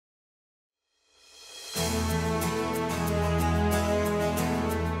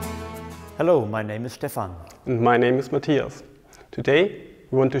Hello, my name is Stefan. And my name is Matthias. Today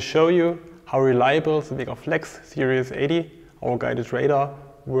we want to show you how reliable the Vegaflex Series 80, our guided radar,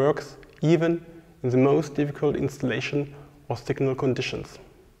 works even in the most difficult installation or signal conditions.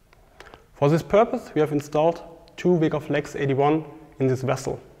 For this purpose we have installed two Vegaflex 81 in this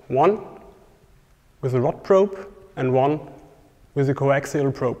vessel, one with a rod probe and one with a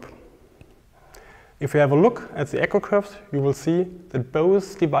coaxial probe. If you have a look at the echo curves, you will see that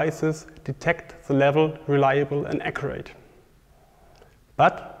both devices detect the level reliable and accurate.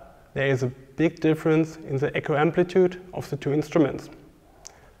 But there is a big difference in the echo amplitude of the two instruments.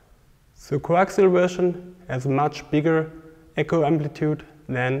 The coaxial version has a much bigger echo amplitude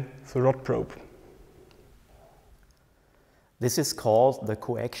than the rod probe. This is called the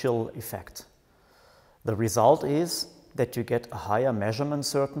coaxial effect. The result is that you get a higher measurement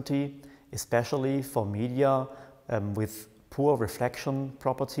certainty, especially for media with poor reflection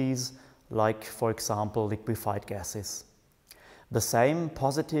properties, like, for example, liquefied gases. The same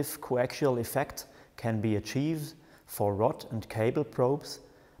positive coaxial effect can be achieved for rod and cable probes,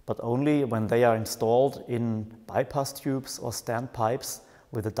 but only when they are installed in bypass tubes or standpipes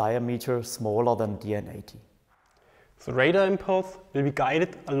with a diameter smaller than DN80. The radar impulse will be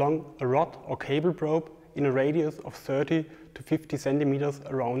guided along a rod or cable probe in a radius of 30 to 50 centimeters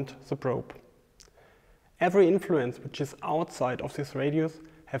around the probe. Every influence which is outside of this radius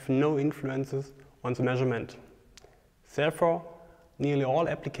have no influences on the measurement. Therefore, nearly all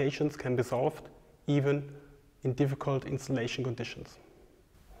applications can be solved, even in difficult installation conditions.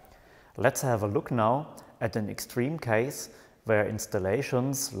 Let's have a look now at an extreme case where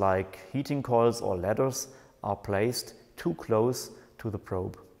installations like heating coils or ladders are placed too close to the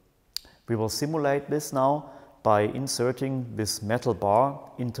probe. We will simulate this now by inserting this metal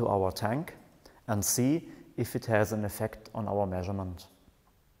bar into our tank and see if it has an effect on our measurement.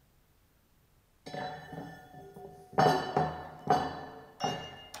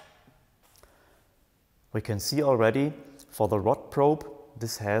 We can see already for the rod probe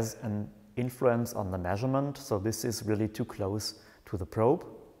this has an influence on the measurement, so this is really too close to the probe.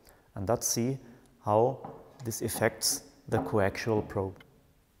 And let's see how this affects the coaxial probe.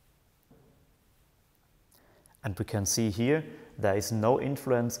 And we can see here there is no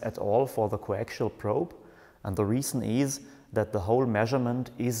influence at all for the coaxial probe, and the reason is that the whole measurement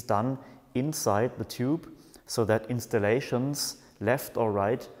is done inside the tube, so that installations left or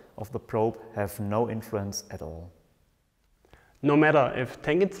right of the probe have no influence at all. No matter if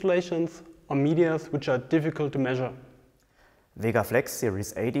tank installations or medias which are difficult to measure. Vegaflex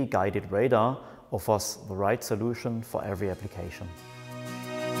Series 80 guided radar offers the right solution for every application.